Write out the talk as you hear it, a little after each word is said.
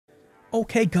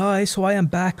Okay guys, so I am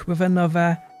back with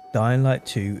another Dying Light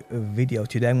 2 video.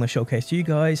 Today I'm going to showcase to you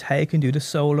guys how you can do the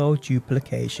solo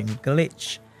duplication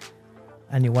glitch.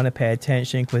 And you want to pay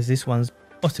attention because this one's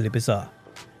utterly bizarre.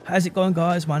 How's it going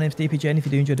guys? My name's Dupe, and if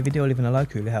you do enjoy the video, leaving a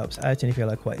like really helps out. And if you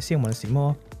like what you see and want to see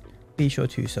more, be sure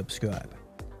to subscribe.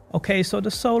 Okay, so the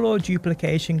solo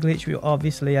duplication glitch will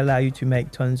obviously allow you to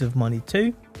make tons of money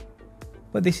too.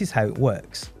 But this is how it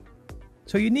works.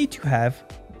 So you need to have,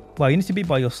 well, you need to be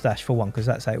by your stash for one, because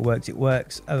that's how it works. It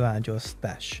works around your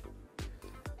stash.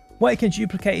 What you can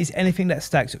duplicate is anything that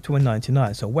stacks up to a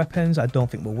 99. So weapons, I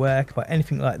don't think will work, but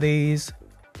anything like these,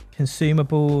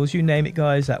 consumables, you name it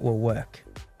guys, that will work.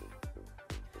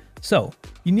 So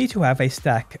you need to have a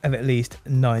stack of at least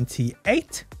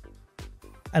 98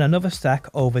 and another stack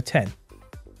over 10.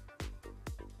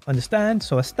 Understand?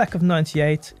 So a stack of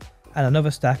 98 and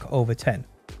another stack over 10.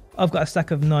 I've got a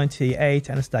stack of 98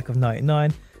 and a stack of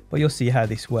 99. But you'll see how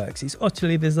this works. It's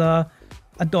utterly bizarre.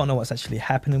 I don't know what's actually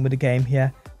happening with the game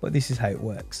here, but this is how it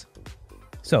works.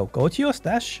 So go to your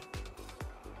stash,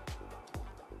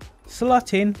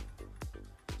 slot in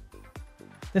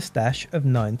the stash of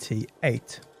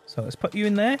 98. So let's put you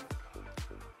in there.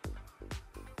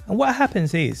 And what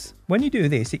happens is, when you do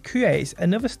this, it creates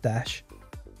another stash,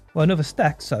 well, another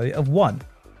stack, sorry, of 1.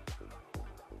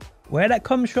 Where that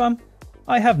comes from,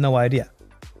 I have no idea.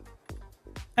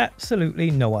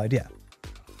 Absolutely no idea.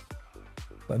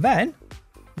 But then,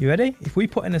 you ready? If we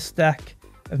put in a stack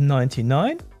of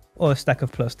 99 or a stack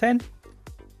of plus 10,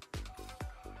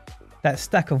 that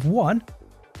stack of 1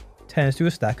 turns to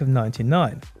a stack of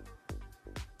 99.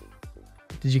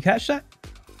 Did you catch that?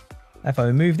 If I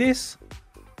remove this,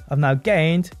 I've now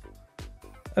gained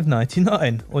of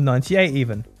 99 or 98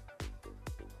 even.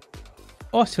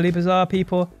 Utterly bizarre,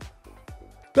 people.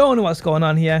 Don't know what's going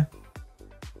on here.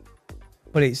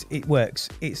 But it works.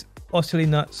 It's utterly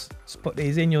nuts. Let's put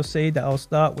these in. You'll see that I'll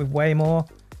start with way more.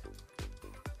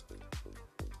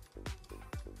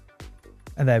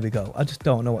 And there we go. I just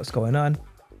don't know what's going on.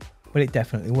 But it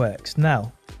definitely works.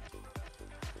 Now,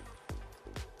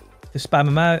 just spam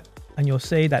them out and you'll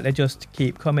see that they just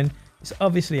keep coming. It's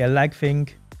obviously a lag thing.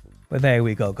 But there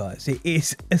we go, guys. It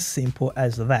is as simple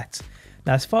as that.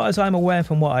 Now, as far as I'm aware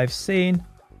from what I've seen,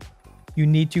 you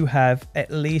need to have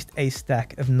at least a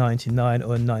stack of 99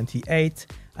 or 98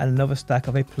 and another stack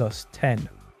of a plus 10.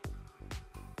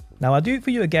 Now I'll do it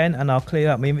for you again and I'll clear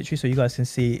out my inventory so you guys can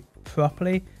see it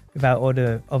properly without all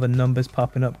the other numbers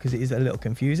popping up, because it is a little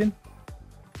confusing.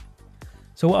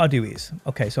 So what I'll do is,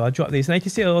 okay, so I'll drop these. Now you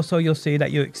can see also, you'll see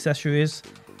that your accessories,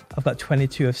 I've got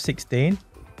 22 of 16.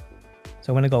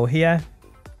 So when I go here,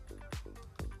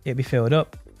 it'll be filled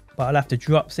up, but I'll have to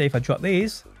drop, say if I drop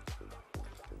these,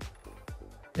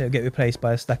 it'll get replaced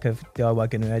by a stack of DIY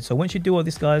grenades. So once you do all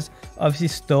this, guys, obviously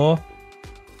store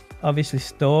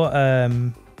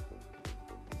the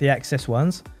excess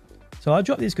ones. So I'll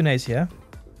drop these grenades here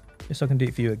just so I can do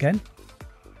it for you again.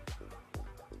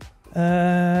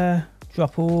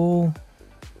 Drop all.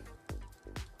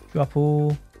 I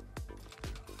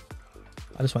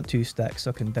just want 2 stacks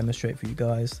so I can demonstrate for you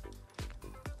guys.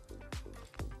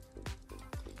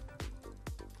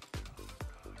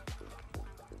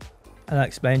 And I'll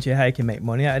explain to you how you can make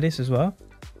money out of this as well.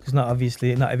 Because not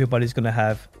everybody's going to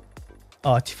have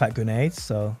artifact grenades.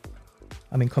 So,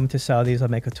 I mean, come to sell these, I'll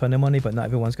make a ton of money, but not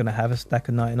everyone's going to have a stack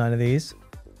of 99 of these.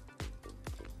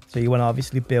 So you want to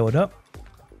obviously build up.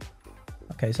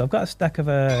 Okay, so I've got a stack of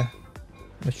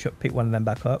let's pick one of them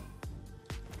back up.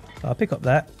 So I'll pick up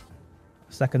that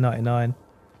stack of 99.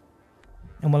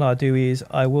 And what I'll do is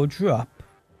I will drop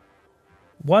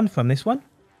 1 from this one.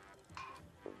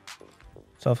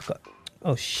 So I've got,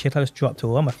 oh shit, I just dropped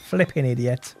all. I'm a flipping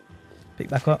idiot. Pick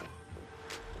back up.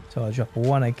 So I'll drop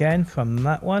 1 again from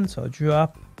that one. So I'll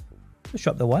just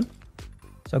drop the 1.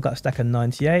 So I've got a stack of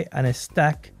 98 and a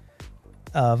stack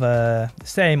of the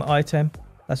same item.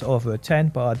 That's over a 10,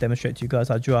 but I'll demonstrate to you guys.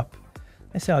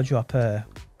 Let's say I'll drop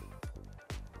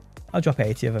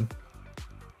 80 of them.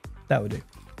 That will do.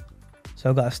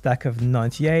 So I've got a stack of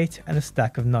 98 and a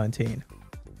stack of 19.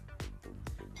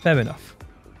 Fair enough.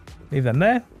 Leave them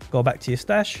there, go back to your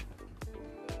stash.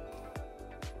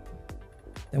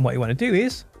 Then what you want to do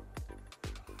is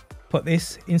put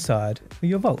this inside of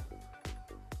your vault.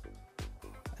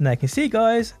 And now you can see,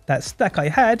 guys, that stack I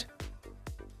had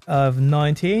of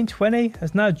 19, 20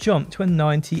 has now jumped to a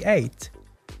 98.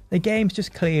 The game's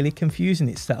just clearly confusing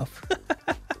itself.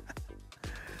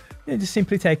 You just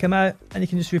simply take them out and you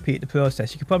can just repeat the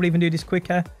process. You could probably even do this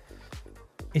quicker.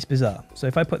 It's bizarre. So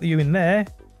if I put you in there,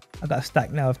 I've got a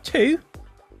stack now of 2,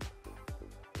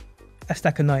 a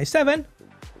stack of 97,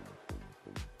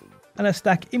 and a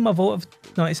stack in my vault of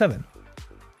 97.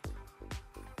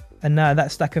 And now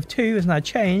that stack of 2 has now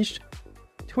changed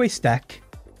to a stack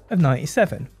of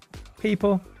 97.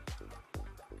 People,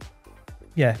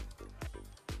 yeah,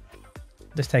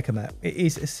 just take them out. It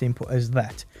is as simple as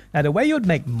that. Now, the way you'd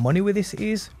make money with this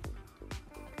is,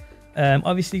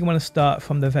 obviously you want to start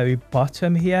from the very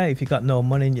bottom here. If you've got no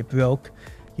money and you're broke,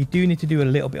 you do need to do a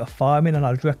little bit of farming, and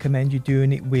I'd recommend you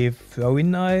doing it with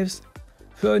throwing knives.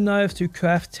 Throwing knives to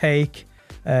craft take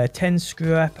 10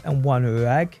 scrap and 1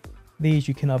 rag. These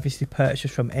you can obviously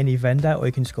purchase from any vendor, or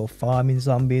you can just go farming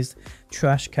zombies,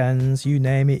 trash cans, you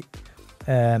name it,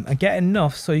 and get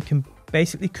enough so you can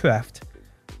basically craft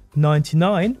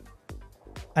 99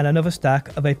 and another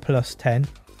stack of a plus 10.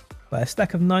 But a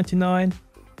stack of 99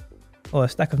 or a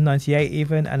stack of 98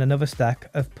 even, and another stack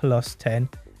of plus 10.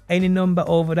 Any number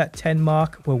over that 10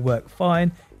 mark will work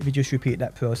fine if you just repeat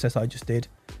that process I just did.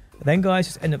 And then guys,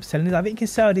 just end up selling it. I think you can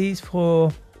sell these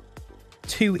for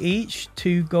 2 each,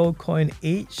 2 gold coin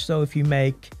each. So if you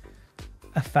make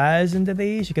 1,000 of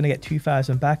these, you're going to get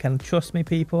 2,000 back, and trust me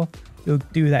people, you'll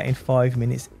do that in 5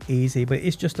 minutes easy. But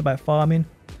it's just about farming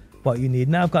what you need.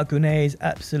 Now I've got grenades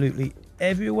absolutely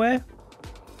everywhere,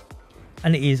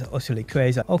 and it is utterly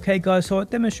crazy. Okay guys, so I'll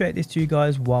demonstrate this to you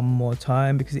guys one more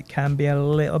time because it can be a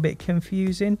little bit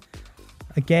confusing.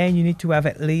 Again, you need to have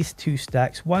at least 2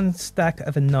 stacks, 1 stack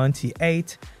of a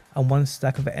 98 and 1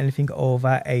 stack of anything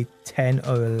over a 10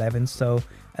 or 11. So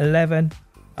 11,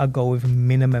 I'll go with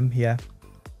minimum here.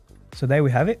 So there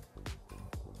we have it.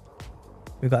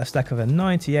 We've got a stack of a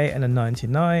 98 and a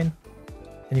 99.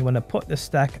 And you want to put the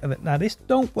stack of it. Now this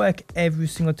don't work every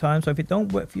single time, so if it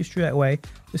don't work for you straight away,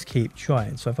 just keep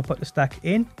trying. So if I put the stack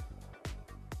in,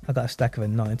 I've got a stack of a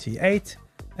 98,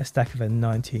 a stack of a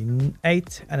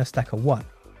 98, and a stack of 1.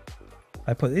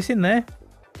 I put this in there,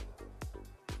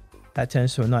 that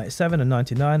turns to a 97, a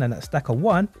 99, and that stack of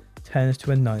 1 turns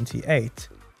to a 98.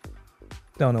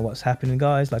 Don't know what's happening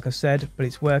guys, like I said, but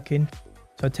it's working.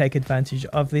 So take advantage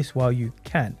of this while you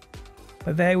can.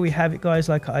 But there we have it guys.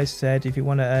 Like I said, if you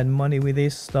want to earn money with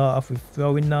this, start off with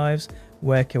throwing knives,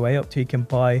 work your way up till you can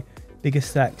buy bigger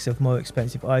stacks of more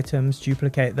expensive items,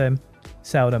 duplicate them,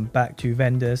 sell them back to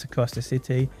vendors across the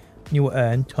city, and you will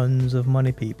earn tons of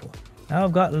money people. Now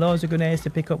I've got loads of grenades to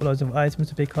pick up, loads of items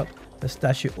to pick up, to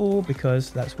stash it all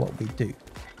because that's what we do.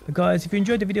 But guys, if you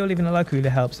enjoyed the video, leaving a like really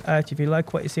helps out. If you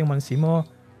like what you see and want to see more,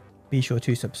 be sure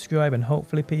to subscribe, and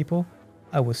hopefully people,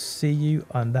 I will see you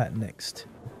on that next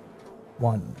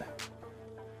one.